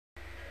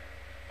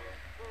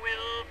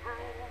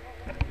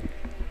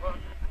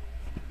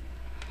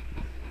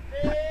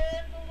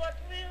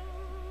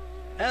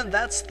And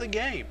that's the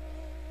game.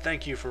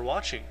 Thank you for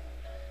watching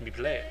me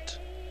play it.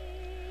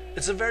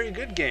 It's a very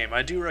good game.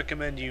 I do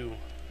recommend you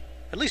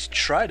at least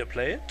try to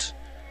play it.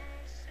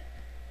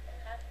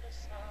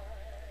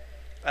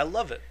 I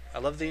love it. I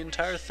love the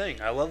entire thing.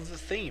 I love the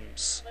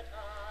themes.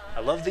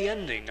 I love the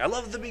ending. I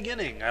love the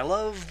beginning. I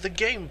love the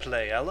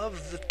gameplay. I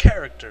love the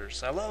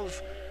characters. I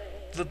love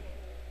the...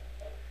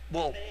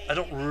 Well, I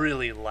don't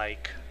really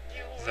like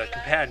the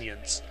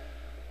companions.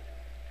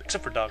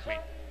 Except for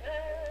Dogmeat.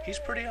 He's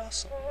pretty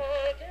awesome.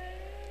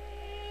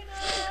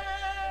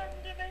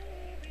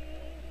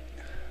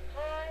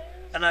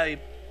 And I...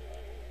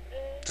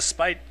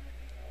 Despite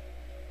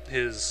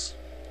his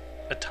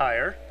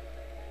attire,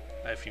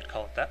 if you'd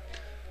call it that,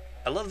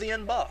 I love the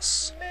end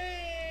boss.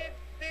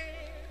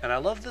 And I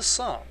love this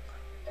song.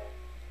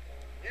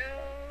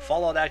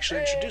 Fallout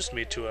actually introduced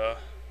me to a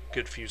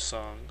good few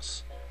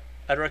songs.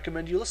 I'd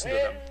recommend you listen to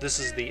them. This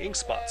is the Ink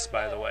Spots,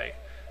 by the way.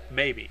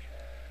 Maybe.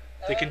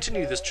 They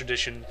continue this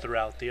tradition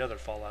throughout the other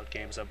Fallout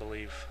games, I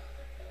believe.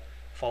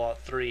 Fallout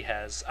 3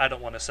 has I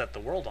Don't Want to Set the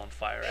World on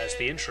Fire as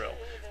the intro,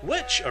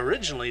 which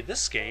originally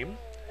this game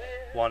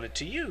wanted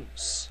to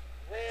use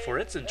for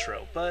its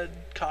intro,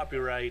 but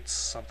copyrights,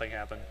 something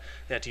happened.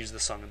 They had to use the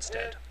song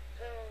instead.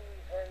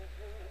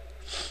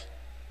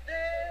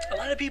 A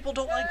lot of people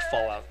don't like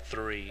Fallout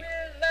 3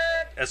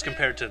 as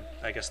compared to,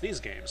 I guess, these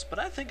games, but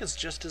I think it's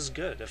just as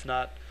good, if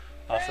not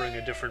offering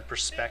a different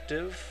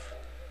perspective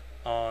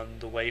on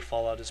the way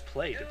Fallout is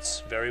played.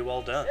 It's very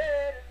well done.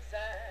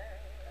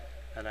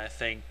 And I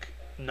think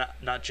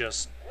not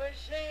just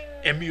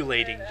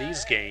emulating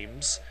these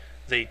games,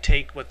 they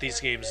take what these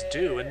games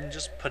do and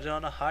just put it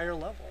on a higher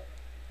level.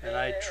 And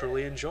I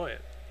truly enjoy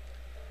it.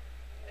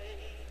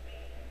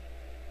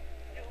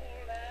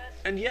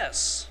 And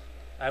yes,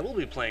 I will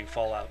be playing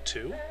Fallout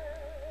 2,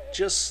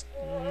 just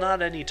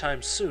not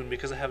anytime soon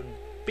because I haven't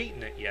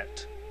beaten it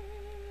yet.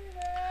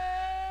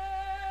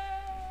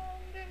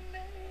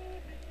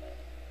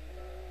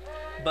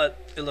 But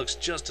it looks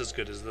just as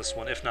good as this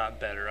one, if not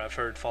better. I've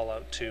heard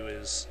Fallout 2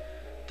 is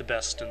the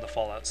best in the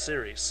Fallout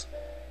series.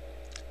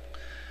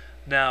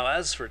 Now,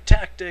 as for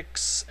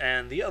tactics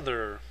and the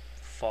other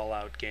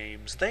Fallout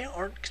games, they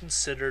aren't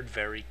considered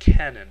very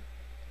canon.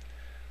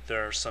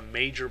 There are some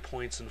major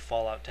points in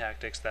Fallout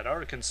Tactics that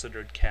are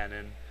considered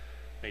canon,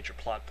 major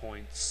plot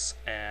points,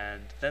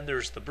 and then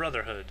there's the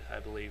Brotherhood, I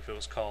believe it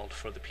was called,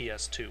 for the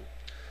PS2.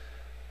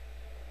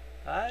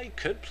 I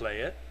could play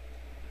it.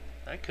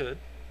 I could.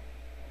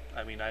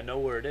 I mean, I know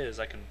where it is.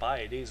 I can buy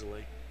it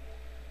easily.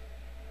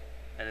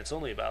 And it's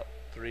only about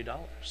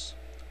 $3.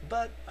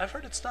 But I've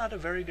heard it's not a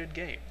very good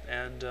game,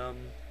 and,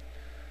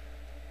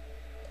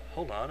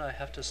 hold on, I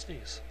have to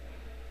sneeze.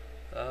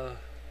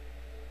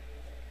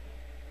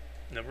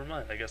 Never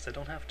mind, I guess I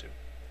don't have to.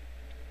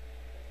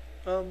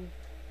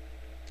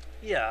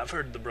 Yeah, I've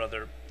heard the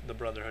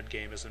Brotherhood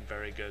game isn't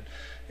very good.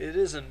 It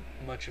isn't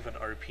much of an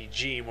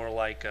RPG, more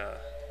like a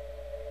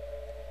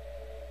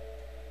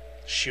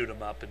shoot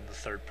 'em up in the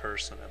third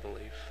person, I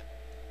believe.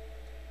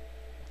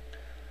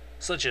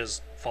 Such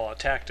as Fallout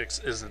Tactics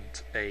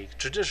isn't a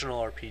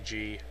traditional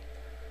RPG,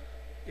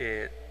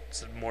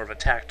 it's more of a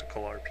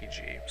tactical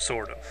RPG,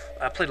 sort of.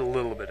 I played a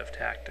little bit of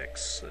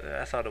Tactics.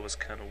 I thought it was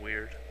kind of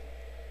weird.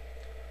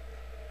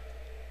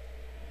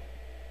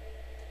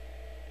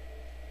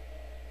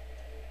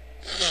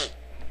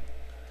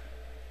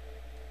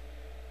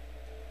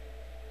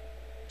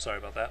 Sorry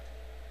about that.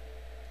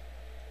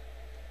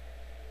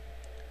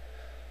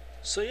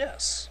 So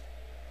yes,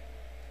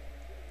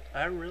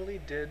 I really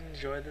did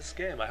enjoy this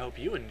game. I hope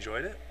you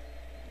enjoyed it.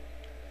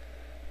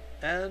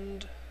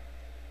 And,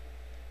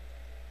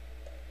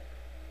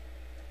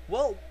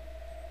 well,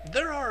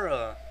 there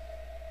are,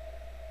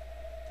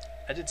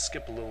 I did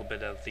skip a little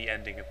bit of the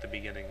ending at the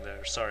beginning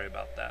there. Sorry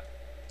about that.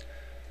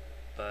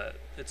 But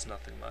it's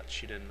nothing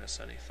much. You didn't miss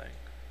anything.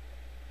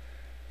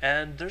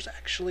 And there's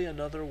actually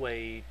another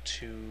way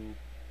to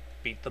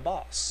beat the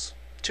boss.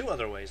 Two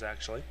other ways,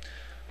 actually.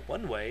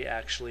 One way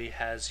actually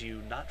has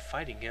you not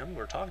fighting him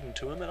or talking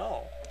to him at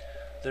all.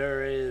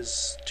 There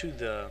is, to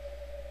the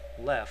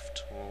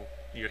left, well,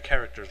 your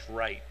character's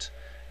right.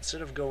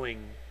 Instead of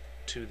going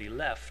to the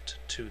left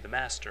to the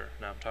master,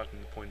 now I'm talking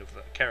the point of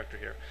the character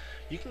here,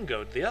 you can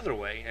go the other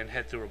way and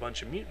head through a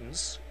bunch of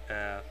mutants,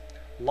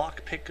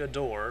 lockpick a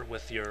door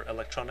with your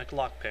electronic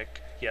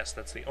lockpick. Yes,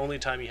 that's the only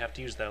time you have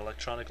to use that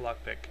electronic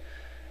lockpick.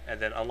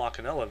 And then unlock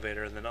an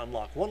elevator, and then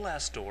unlock one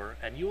last door,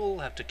 and you will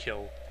have to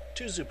kill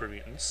 2 super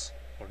mutants,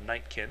 or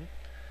Nightkin,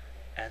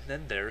 and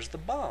then there's the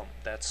bomb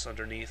that's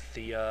underneath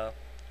the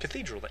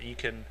cathedral that you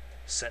can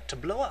set to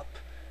blow up,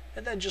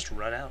 and then just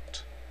run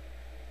out.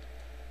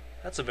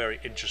 That's a very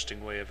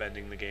interesting way of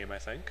ending the game, I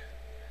think.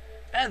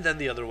 And then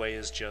the other way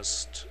is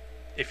just,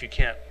 if you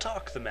can't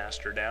talk the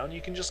master down,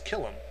 you can just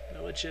kill him,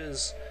 which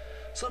is,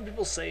 some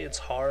people say it's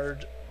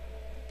hard.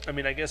 I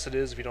mean, I guess it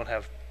is if you don't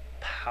have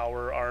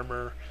power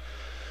armor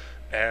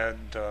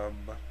and the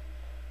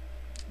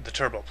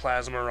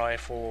turboplasma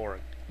rifle or a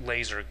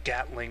laser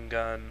Gatling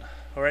gun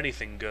or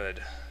anything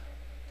good.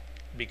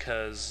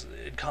 because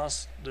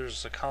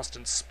there's a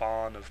constant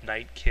spawn of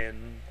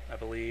Nightkin, I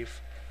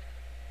believe,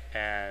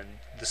 and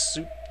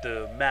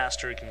the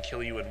master can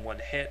kill you in one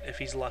hit if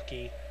he's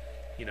lucky.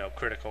 You know,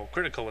 critical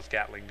with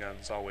Gatling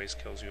guns always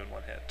kills you in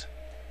one hit.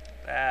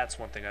 That's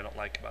one thing I don't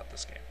like about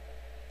this game.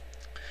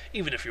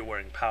 Even if you're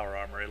wearing power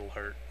armor, it'll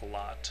hurt a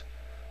lot.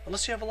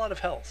 Unless you have a lot of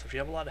health. If you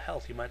have a lot of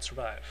health, you might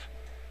survive.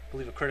 I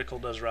believe a critical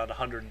does around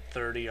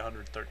 130,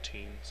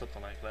 113,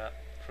 something like that,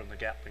 from the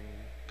Gatling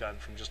gun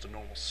from just a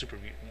normal super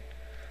mutant.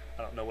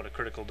 I don't know what a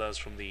critical does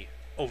from the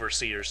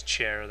Overseer's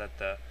chair that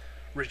the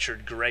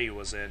Richard Gray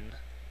was in.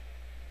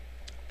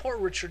 Poor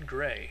Richard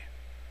Gray.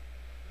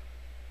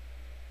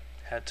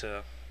 Had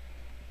to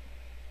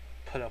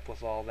put up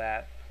with all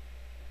that,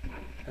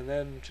 and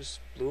then just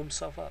blew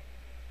himself up.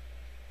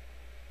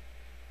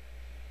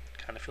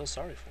 Kind of feel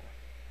sorry for him.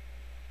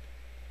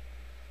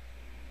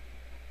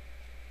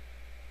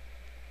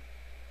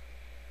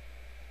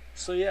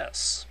 So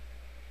yes,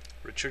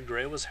 Richard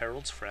Gray was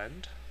Harold's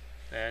friend,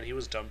 and he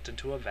was dumped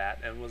into a vat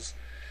and was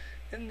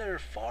in there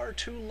far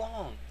too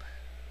long.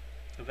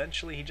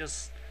 Eventually he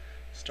just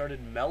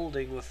started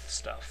melding with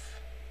stuff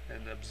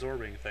and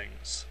absorbing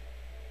things.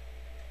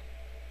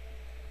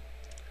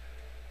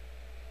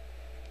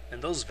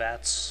 And those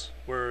vats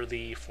were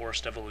the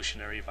forced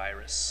evolutionary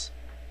virus.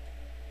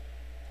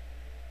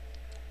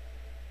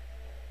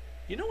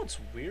 You know what's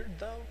weird,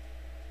 though?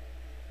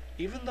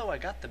 Even though I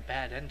got the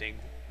bad ending,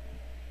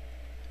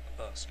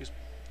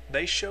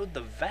 they showed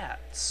the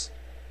vats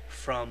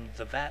from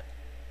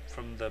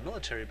the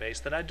military base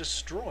that I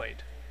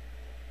destroyed.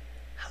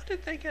 How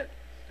did they get...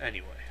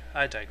 Anyway,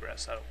 I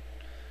digress.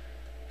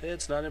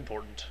 It's not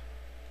important.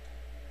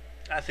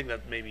 I think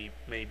that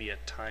maybe a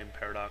time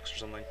paradox or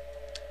something.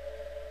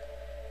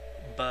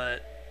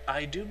 But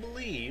I do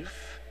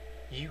believe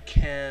you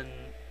can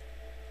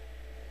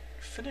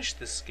finish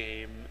this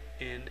game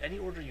in any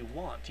order you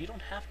want. You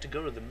don't have to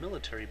go to the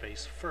military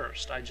base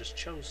first. I just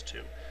chose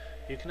to.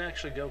 You can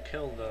actually go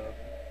kill the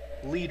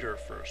leader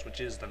first, which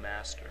is the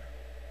master.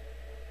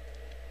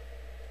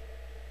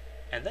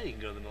 And then you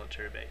can go to the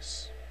military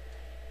base.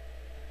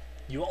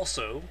 You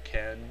also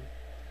can...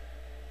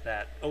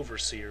 That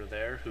overseer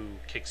there who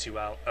kicks you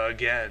out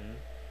again,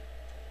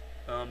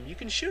 you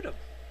can shoot him.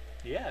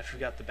 Yeah, if you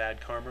got the bad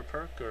karma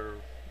perk or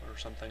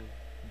something.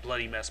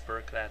 Bloody mess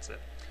perk, that's it.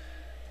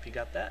 If you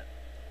got that,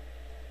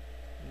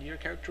 your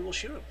character will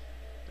shoot him.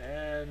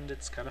 And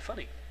it's kind of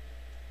funny.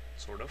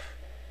 Sort of.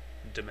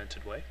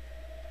 Demented way.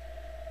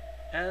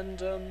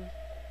 And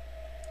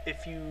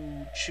if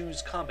you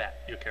choose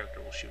combat, your character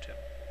will shoot him.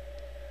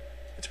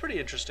 It's pretty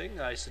interesting.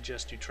 I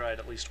suggest you try it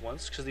at least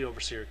once, because the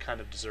Overseer kind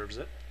of deserves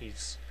it.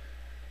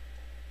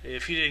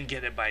 If you didn't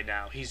get it by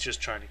now, he's just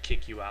trying to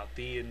kick you out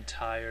the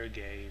entire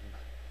game.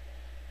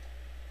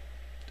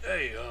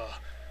 Hey,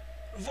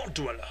 Vault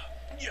Dweller.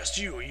 Yes,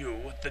 you,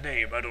 with the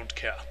name, I don't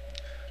care.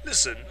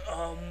 Listen,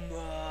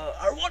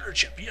 our water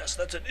chip, yes,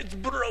 that's it. It's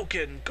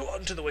broken. Go out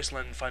into the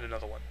wasteland and find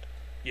another one.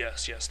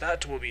 Yes,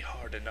 that will be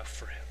hard enough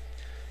for him.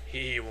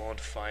 He won't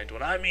find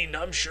one. I mean,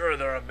 I'm sure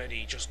there are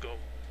many. Just go.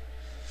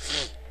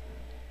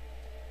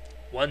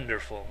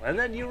 Wonderful. And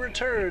then you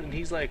return, and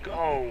he's like,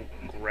 oh,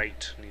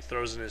 great. And he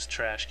throws in his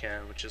trash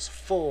can, which is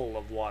full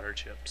of water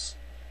chips.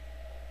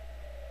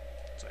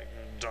 It's like,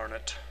 darn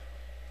it.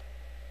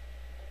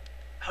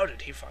 How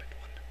did he find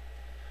one?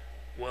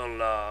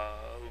 Well,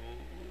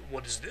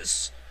 what is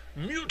this?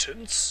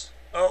 Mutants?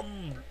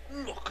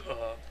 Look,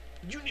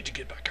 you need to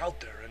get back out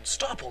there and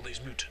stop all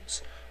these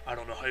mutants. I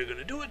don't know how you're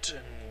gonna do it,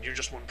 and you're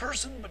just one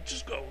person, but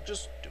just go,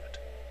 just do it.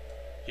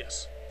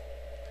 Yes.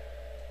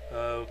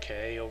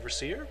 Okay,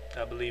 Overseer.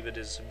 I believe it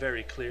is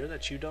very clear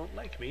that you don't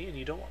like me and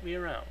you don't want me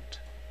around.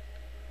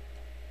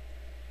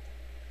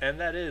 And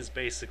that is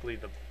basically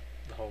the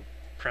whole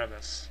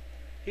premise.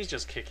 He's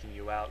just kicking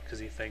you out because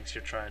he thinks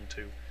you're trying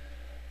to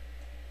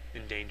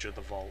endanger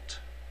the vault.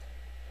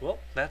 Well,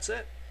 that's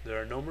it.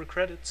 There are no more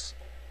credits.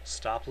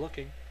 Stop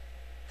looking.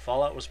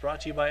 Fallout was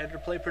brought to you by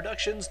Interplay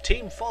Productions,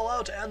 Team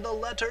Fallout, and the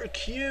letter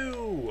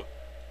Q.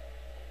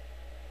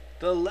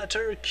 The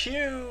letter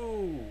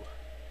Q.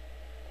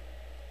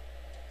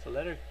 The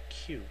letter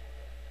Q.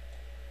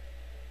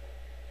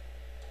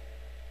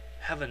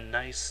 Have a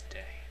nice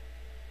day.